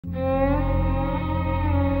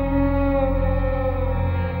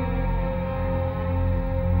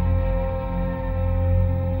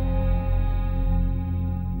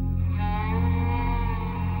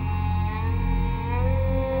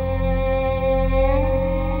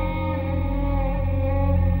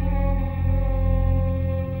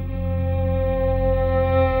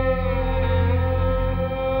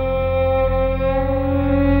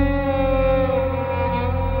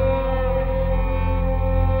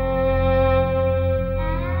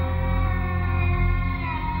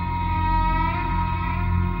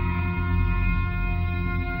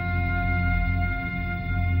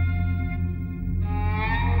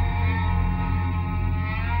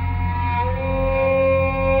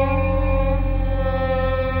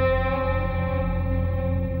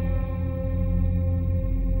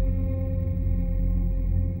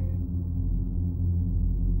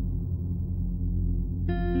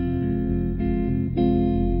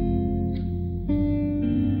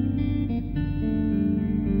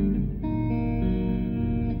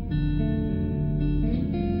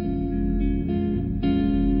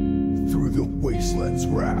Wasteland's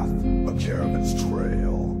wrath, a caravan's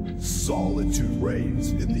trail. Solitude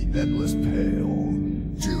reigns in the endless pale.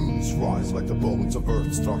 Dunes rise like the bones of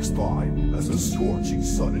Earth's dark spine, as the scorching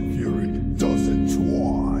sun in fury does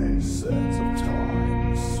entwine. Sands of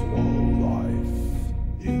time swallow life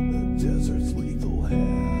in the desert's lethal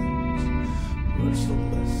hand.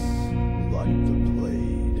 Merciless, like the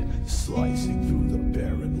blade slicing through the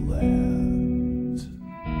barren land.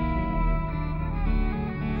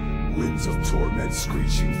 Winds of torment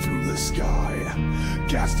screeching through the sky,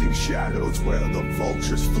 casting shadows where the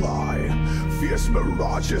vultures fly. Fierce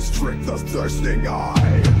mirages trick the thirsting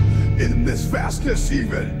eye. In this vastness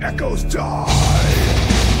even echoes die.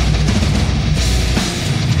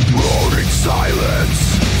 Roaring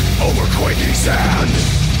silence over quaking sand.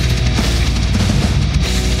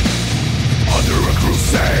 Under a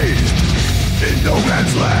crusade in no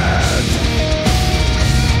man's land.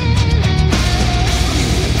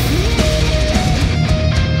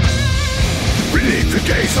 Beneath the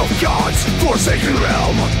gaze of God's forsaken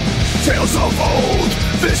realm, tales of old,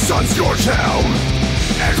 this sun-scorched helm.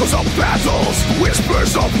 Echoes of battles,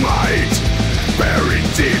 whispers of might, buried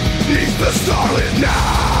deep neath the starlit night.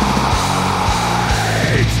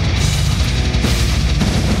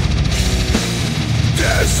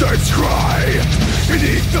 Deserts cry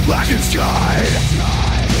beneath the blackened sky,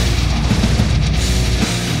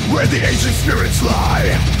 where the ancient spirits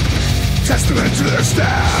lie, testament to their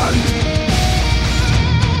stand.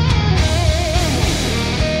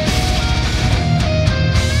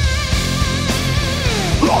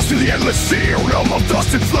 Lost in the endless sea, a realm of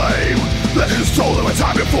dust and flame. Legends told of a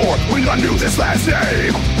time before when none knew this land's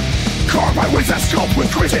name. Carved by winds that sculpt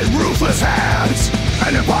with gritted, ruthless hands.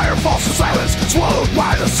 An empire falls to silence, swallowed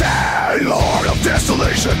by the sand. In the heart of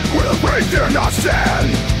desolation, where the brave dare not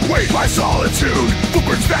stand. Weighed by solitude,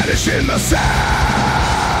 footprints vanish in the sand.